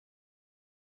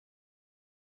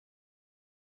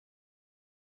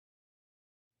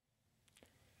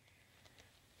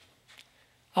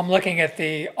I'm looking at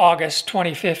the August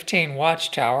 2015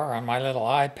 Watchtower on my little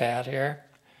iPad here,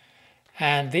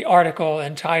 and the article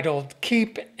entitled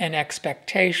Keep in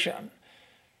Expectation,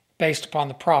 based upon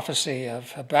the prophecy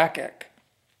of Habakkuk.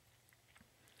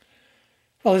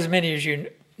 Well, as many as you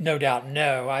no doubt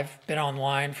know, I've been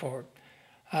online for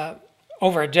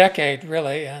over a decade,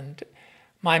 really, and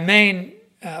my main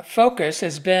focus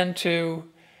has been to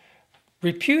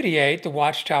repudiate the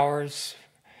Watchtower's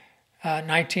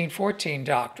 1914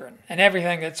 doctrine and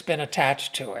everything that's been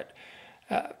attached to it.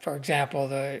 For example,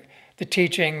 the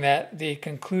teaching that the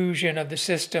conclusion of the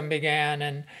system began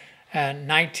in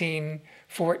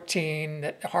 1914,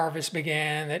 that the harvest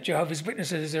began, that Jehovah's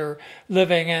Witnesses are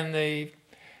living in the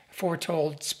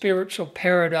foretold spiritual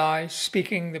paradise,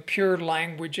 speaking the pure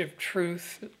language of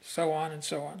truth, so on and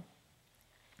so on.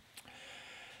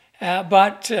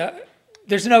 But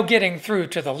there's no getting through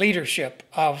to the leadership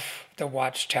of the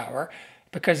Watchtower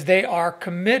because they are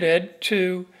committed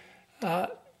to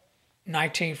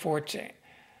 1914.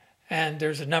 And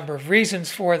there's a number of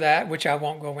reasons for that, which I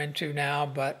won't go into now,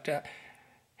 but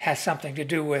has something to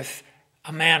do with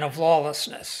a man of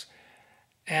lawlessness.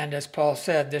 And as Paul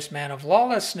said, this man of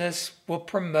lawlessness will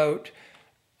promote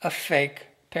a fake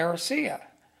parousia.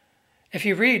 If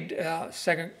you read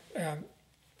 2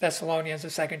 Thessalonians, the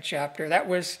second chapter, that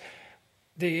was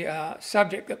the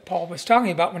subject that Paul was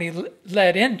talking about when he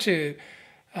led into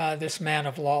this man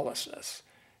of lawlessness.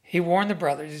 He warned the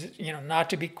brothers, not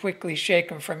to be quickly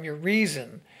shaken from your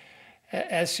reason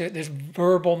as to this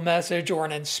verbal message or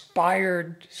an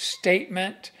inspired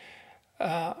statement,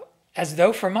 as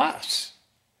though from us,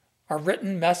 a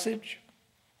written message.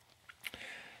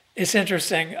 It's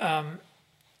interesting. I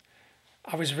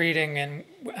was reading in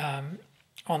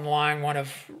online one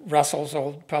of Russell's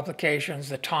old publications,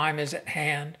 The Time is at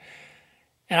Hand.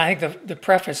 And I think the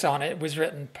preface on it was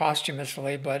written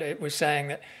posthumously, but it was saying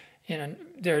that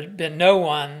there had been no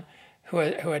one who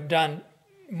had done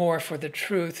more for the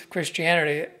truth,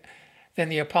 Christianity, than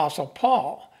the Apostle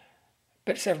Paul.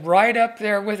 But it said right up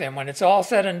there with him, when it's all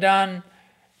said and done,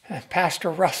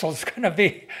 Pastor Russell's going to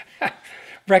be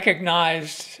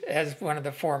recognized as one of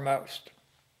the foremost.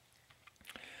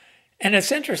 And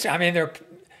it's interesting. I mean, they're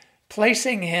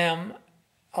placing him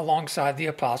alongside the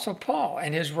Apostle Paul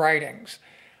and his writings.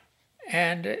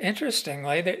 And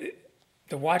interestingly,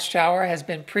 the Watchtower has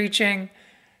been preaching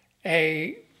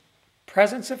a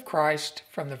presence of Christ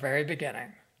from the very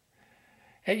beginning.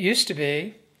 It used to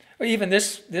be, even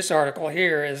this article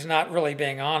here is not really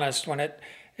being honest when it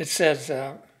says,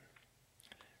 I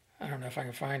don't know if I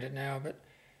can find it now, but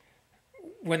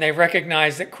when they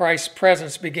recognized that Christ's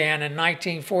presence began in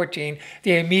 1914,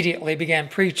 they immediately began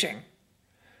preaching.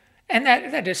 And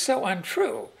that is so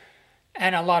untrue.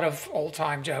 And a lot of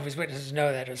old-time Jehovah's Witnesses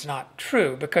know that is not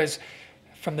true, because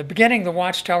from the beginning, the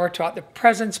Watchtower taught the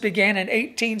presence began in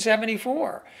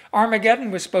 1874.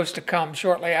 Armageddon was supposed to come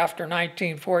shortly after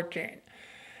 1914.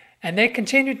 And they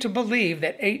continued to believe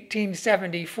that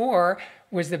 1874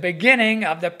 was the beginning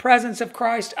of the presence of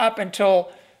Christ up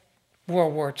until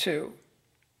World War II.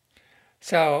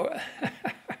 So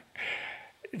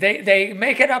they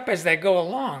make it up as they go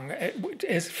along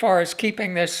as far as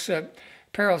keeping this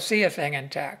parousia thing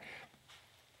intact.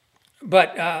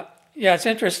 But yeah, it's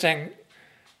interesting.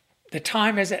 The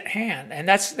time is at hand, and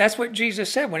that's what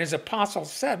Jesus said when his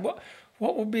apostles said, "What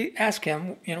will be?" Ask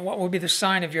him, what will be the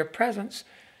sign of your presence?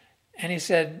 And he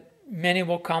said, "Many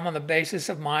will come on the basis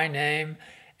of my name,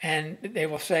 and they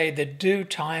will say the due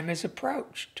time is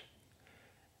approached."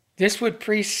 This would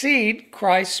precede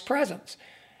Christ's presence.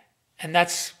 And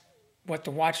that's what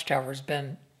the Watchtower has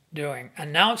been doing,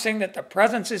 announcing that the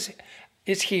presence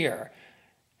is here,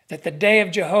 that the day of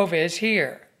Jehovah is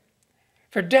here.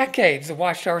 For decades, the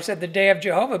Watchtower said the day of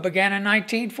Jehovah began in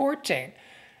 1914.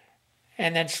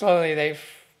 And then slowly they've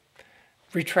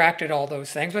retracted all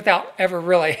those things without ever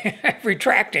really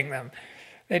retracting them.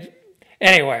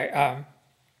 Anyway,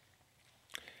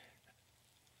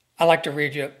 I like to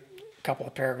read you a couple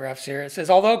of paragraphs here. It says,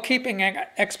 although keeping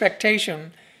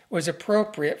expectation was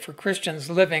appropriate for Christians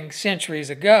living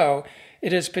centuries ago,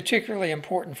 it is particularly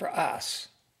important for us.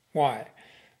 Why?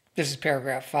 This is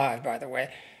paragraph 5, by the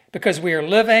way. Because we are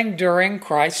living during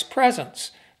Christ's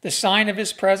presence. The sign of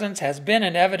his presence has been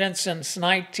in evidence since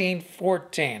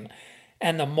 1914.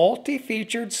 And the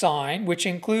multi-featured sign, which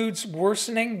includes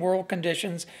worsening world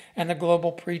conditions and the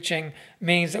global preaching,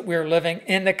 means that we are living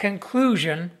in the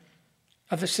conclusion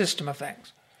of the system of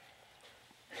things.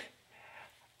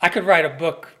 I could write a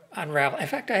book unraveling. In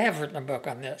fact, I have written a book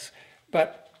on this.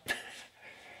 But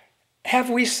have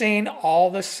we seen all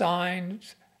the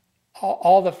signs,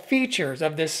 all the features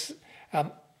of this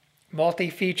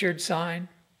multi-featured sign?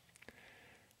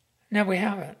 No, we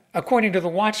haven't. According to the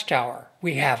Watchtower,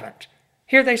 we haven't.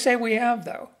 Here they say we have,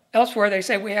 though. Elsewhere they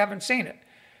say we haven't seen it.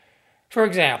 For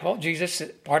example, Jesus,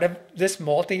 part of this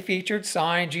multi-featured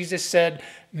sign, Jesus said,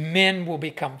 men will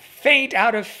become faint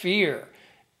out of fear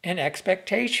in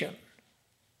expectation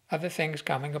of the things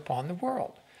coming upon the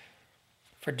world.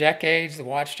 For decades, the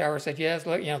Watchtower said, yes,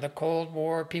 look, the Cold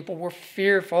War, people were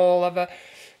fearful of a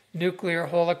nuclear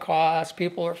holocaust,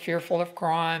 people are fearful of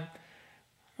crime.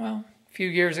 Well, a few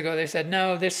years ago they said,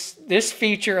 no, this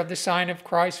feature of the sign of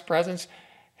Christ's presence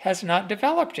has not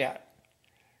developed yet.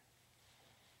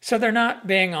 So they're not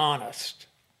being honest.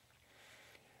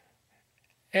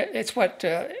 It's what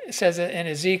it says in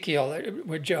Ezekiel.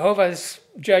 When Jehovah's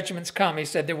judgments come, he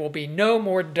said there will be no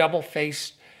more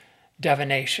double-faced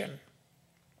divination.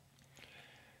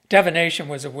 Divination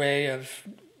was a way of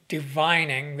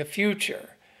divining the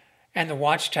future. And the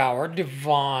Watchtower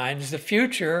divines the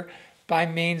future by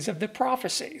means of the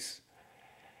prophecies.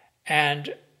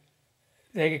 And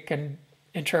they can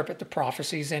interpret the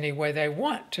prophecies any way they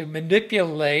want to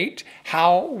manipulate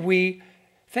how we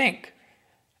think.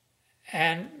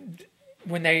 And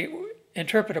when they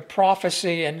interpret a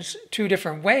prophecy in two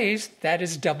different ways, that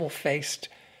is double-faced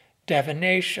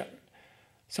divination.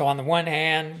 So on the one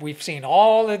hand, we've seen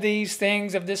all of these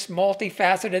things of this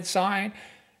multifaceted sign,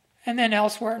 and then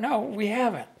elsewhere, no, we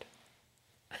haven't.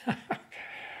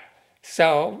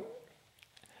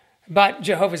 But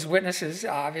Jehovah's Witnesses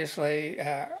obviously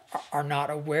are not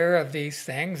aware of these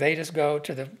things. They just go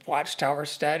to the Watchtower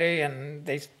study and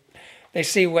they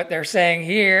see what they're saying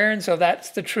here, and so that's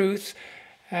the truth.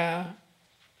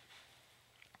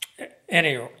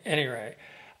 Anyway,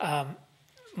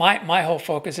 my whole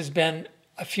focus has been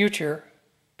a future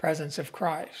presence of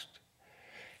Christ.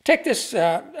 Take this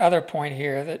other point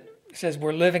here that says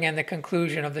we're living in the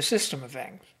conclusion of the system of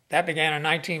things. That began in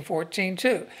 1914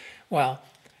 too. Well,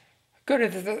 go to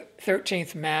the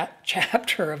 13th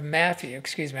chapter of Matthew.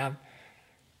 Excuse me, I'm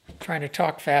trying to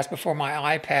talk fast before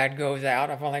my iPad goes out.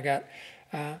 I've only got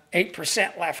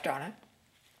 8% left on it.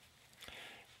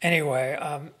 Anyway,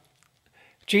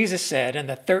 Jesus said in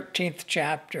the 13th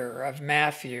chapter of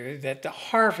Matthew that the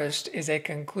harvest is a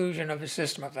conclusion of the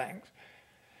system of things.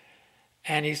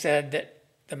 And he said that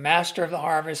the master of the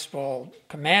harvest will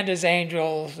command his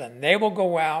angels, and they will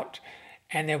go out,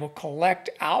 and they will collect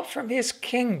out from his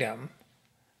kingdom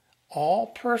all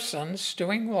persons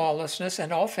doing lawlessness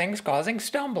and all things causing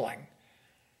stumbling.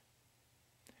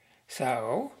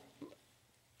 So,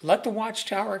 let the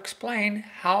Watchtower explain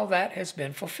how that has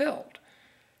been fulfilled.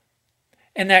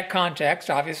 In that context,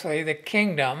 obviously, the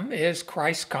kingdom is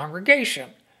Christ's congregation.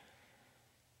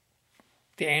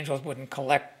 The angels wouldn't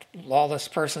collect lawless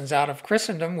persons out of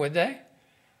Christendom, would they?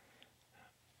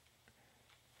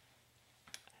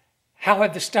 How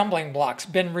have the stumbling blocks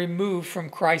been removed from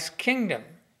Christ's kingdom?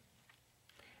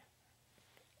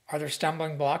 Are there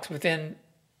stumbling blocks within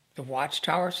the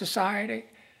Watchtower Society?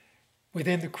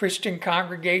 Within the Christian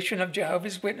congregation of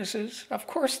Jehovah's Witnesses? Of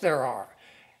course there are.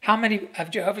 How many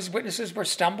of Jehovah's Witnesses were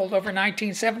stumbled over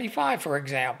 1975, for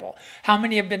example? How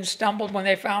many have been stumbled when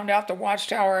they found out the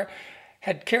Watchtower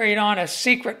had carried on a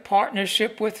secret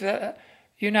partnership with the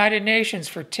United Nations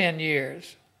for 10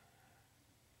 years?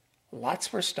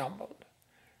 Lots were stumbled.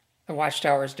 The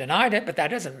Watchtowers denied it, but that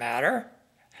doesn't matter.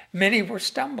 Many were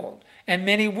stumbled, and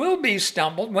many will be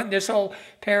stumbled when this whole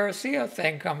parousia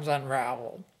thing comes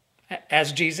unraveled.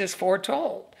 As Jesus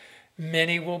foretold,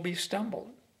 many will be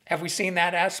stumbled. Have we seen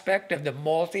that aspect of the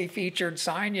multi-featured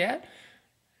sign yet?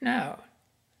 No.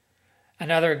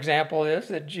 Another example is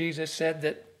that Jesus said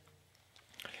that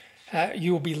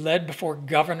you will be led before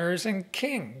governors and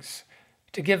kings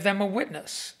to give them a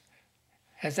witness.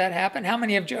 Has that happened? How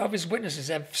many of Jehovah's Witnesses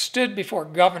have stood before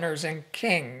governors and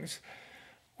kings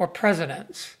or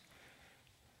presidents?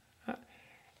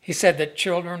 He said that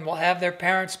children will have their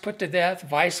parents put to death,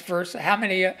 vice versa. How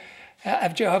many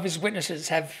of Jehovah's Witnesses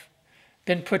have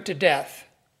been put to death?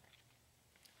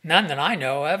 None that I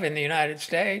know of in the United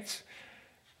States.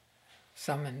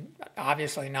 Some in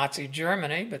obviously Nazi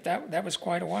Germany, but that was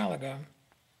quite a while ago.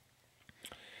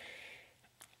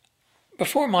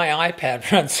 Before my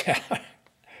iPad runs out,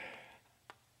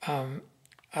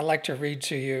 I'd like to read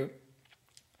to you.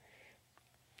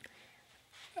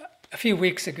 A few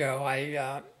weeks ago,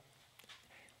 I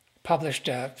published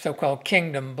a so-called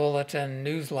Kingdom Bulletin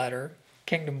newsletter,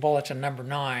 Kingdom Bulletin number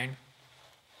 9,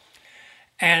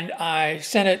 and I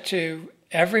sent it to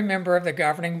every member of the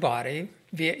governing body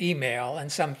via email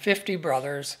and some 50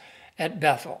 brothers at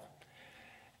Bethel.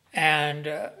 And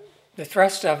the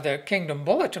thrust of the Kingdom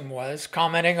Bulletin was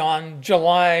commenting on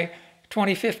July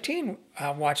 2015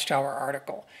 Watchtower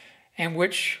article, in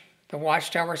which The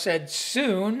Watchtower said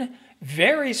soon,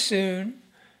 very soon,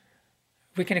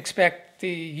 we can expect the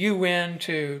UN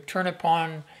to turn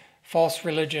upon false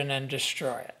religion and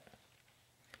destroy it.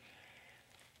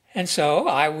 And so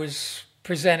I was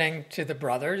presenting to the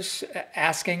brothers,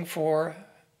 asking for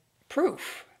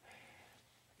proof.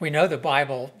 We know the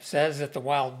Bible says that the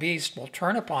wild beast will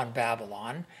turn upon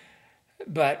Babylon,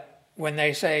 but when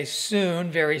they say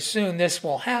soon, very soon, this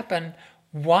will happen,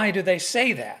 why do they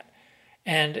say that?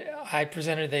 And I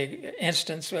presented the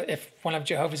instance, if one of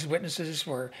Jehovah's Witnesses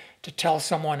were to tell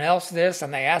someone else this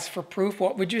and they asked for proof,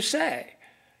 what would you say?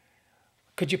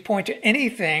 Could you point to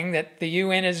anything that the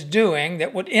UN is doing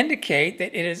that would indicate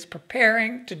that it is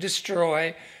preparing to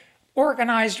destroy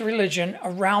organized religion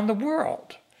around the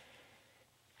world?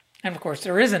 And of course,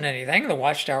 there isn't anything. The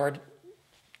Watchtower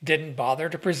didn't bother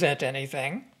to present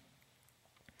anything.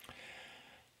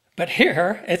 But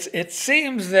here, it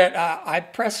seems that I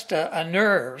pressed a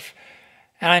nerve.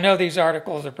 And I know these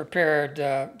articles are prepared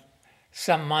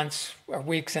some months or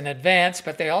weeks in advance,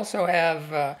 but they also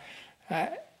have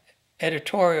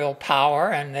editorial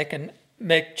power, and they can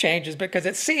make changes because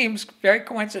it seems very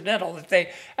coincidental that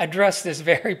they address this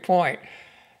very point.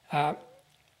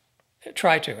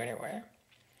 Try to, anyway.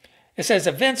 It says,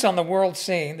 events on the world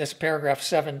scene, this paragraph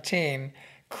 17,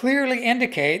 clearly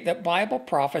indicate that Bible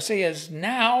prophecy is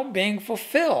now being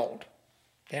fulfilled.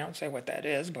 They don't say what that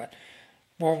is, but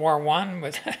World War I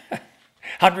was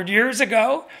 100 years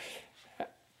ago.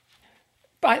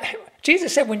 But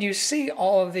Jesus said, when you see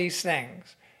all of these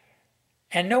things,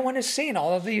 and no one has seen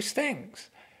all of these things.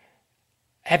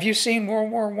 Have you seen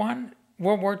World War I,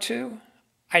 World War II?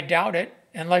 I doubt it,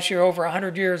 unless you're over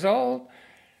 100 years old.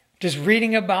 Does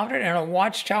reading about it in a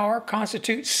Watchtower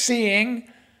constitute seeing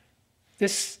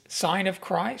this sign of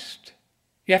Christ?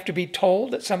 You have to be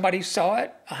told that somebody saw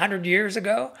it 100 years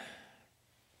ago?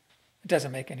 It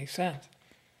doesn't make any sense.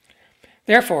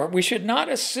 Therefore, we should not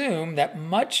assume that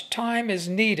much time is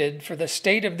needed for the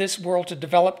state of this world to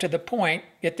develop to the point,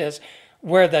 get this,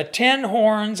 where the 10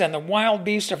 horns and the wild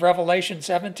beast of Revelation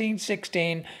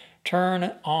 17:16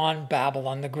 turn on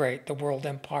Babylon the Great, the world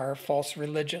empire of false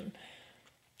religion.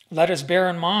 Let us bear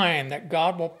in mind that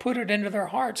God will put it into their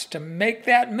hearts to make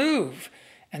that move,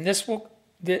 and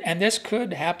this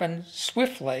could happen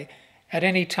swiftly at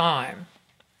any time.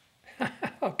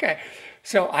 Okay,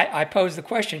 so I pose the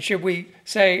question, should we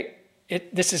say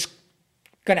this is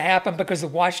going to happen because the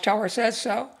Watchtower says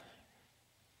so?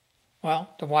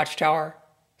 Well, the Watchtower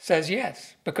says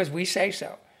yes, because we say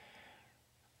so.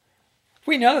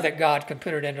 We know that God can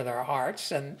put it into their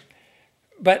hearts,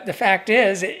 but the fact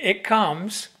is, it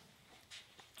comes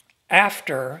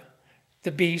after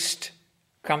the beast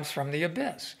comes from the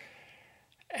abyss.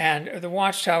 And the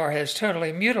Watchtower has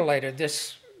totally mutilated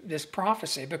this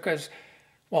prophecy because,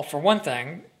 well, for one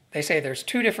thing, they say there's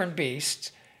 2 different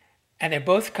beasts, and they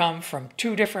both come from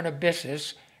 2 different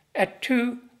abysses at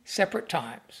 2 separate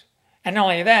times. And not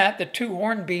only that, the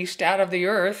 2-horned beast out of the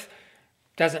earth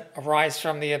doesn't arise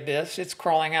from the abyss. It's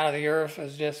crawling out of the earth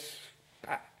as just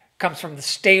comes from the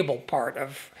stable part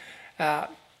of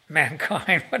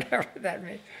mankind, whatever that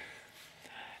means.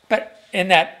 But in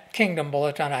that Kingdom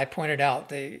Bulletin, I pointed out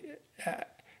the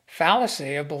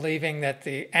fallacy of believing that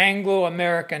the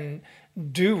Anglo-American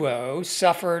duo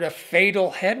suffered a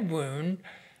fatal head wound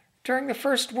during the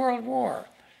First World War.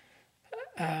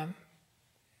 It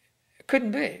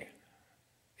couldn't be.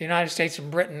 The United States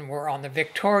and Britain were on the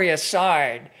victorious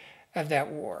side of that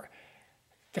war.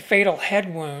 The fatal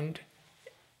head wound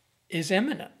is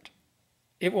imminent.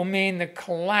 It will mean the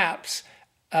collapse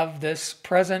of this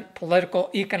present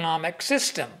political economic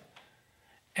system.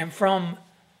 And from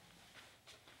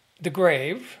the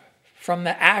grave, from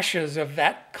the ashes of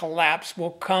that collapse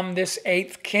will come this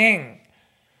 8th king.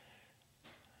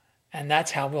 And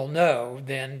that's how we'll know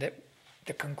then that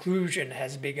the conclusion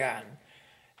has begun.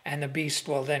 And the beast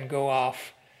will then go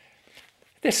off.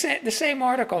 The same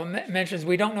article mentions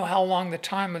we don't know how long the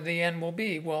time of the end will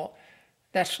be. Well,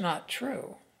 that's not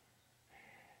true.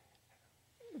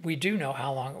 We do know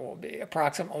how long it will be.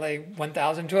 Approximately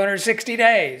 1,260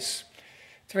 days,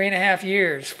 3.5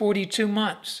 years, 42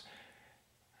 months.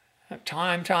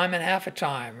 Time and half a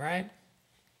time, right?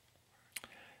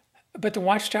 But the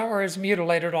Watchtower has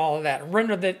mutilated all of that,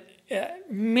 rendered it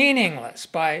meaningless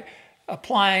by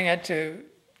applying it to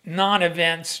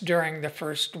non-events during the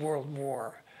First World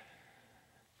War.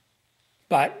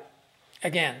 But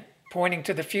again, pointing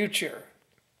to the future,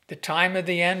 the time of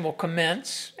the end will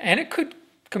commence, and it could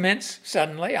commence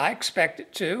suddenly. I expect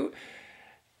it to,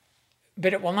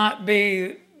 but it will not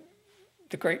be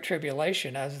the Great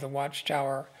Tribulation as the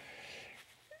Watchtower.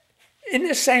 In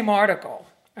this same article,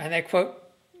 and they quote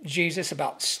Jesus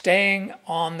about staying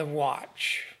on the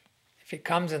watch. If he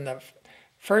comes in the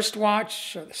first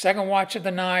watch or the second watch of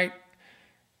the night,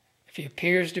 if he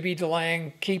appears to be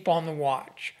delaying, keep on the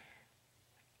watch.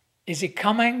 Is he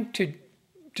coming to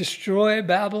destroy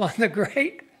Babylon the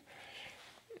Great?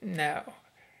 No.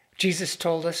 Jesus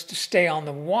told us to stay on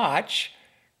the watch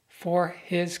for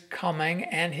his coming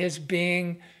and his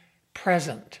being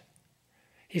present.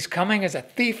 He's coming as a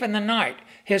thief in the night.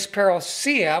 His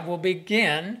parousia will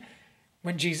begin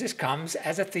when Jesus comes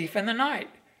as a thief in the night.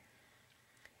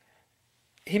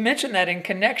 He mentioned that in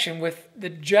connection with the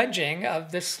judging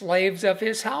of the slaves of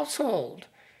his household,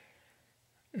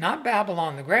 not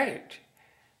Babylon the Great.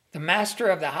 The master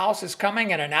of the house is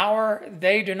coming in an hour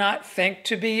they do not think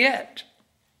to be it.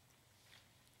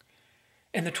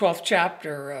 In the 12th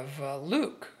chapter of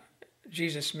Luke,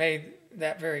 Jesus made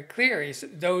that very clear. He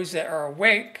said, those that are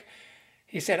awake,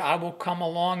 he said, I will come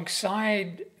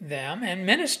alongside them and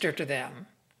minister to them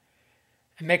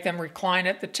and make them recline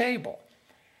at the table.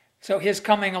 So his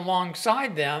coming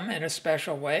alongside them in a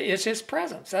special way is his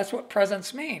presence. That's what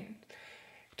presence means,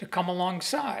 to come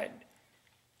alongside.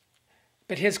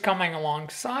 But his coming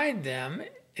alongside them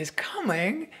is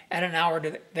coming at an hour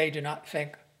that they do not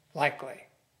think likely.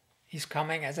 He's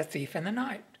coming as a thief in the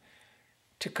night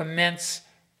to commence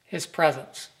his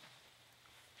presence.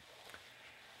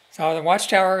 So the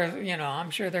Watchtower,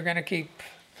 I'm sure they're going to keep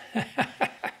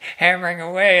hammering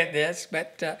away at this,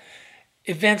 but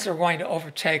events are going to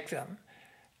overtake them.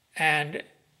 And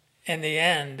in the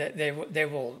end, they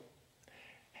will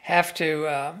have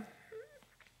to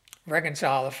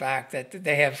reconcile the fact that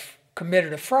they have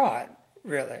committed a fraud,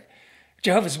 really.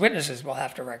 Jehovah's Witnesses will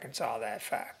have to reconcile that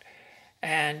fact.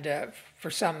 And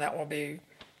for some, that will be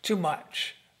too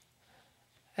much.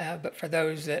 But for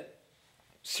those that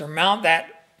surmount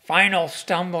that final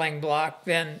stumbling block,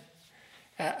 then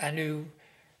a new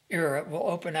era will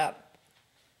open up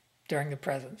during the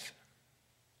presence.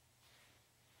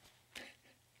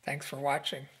 Thanks for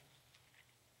watching.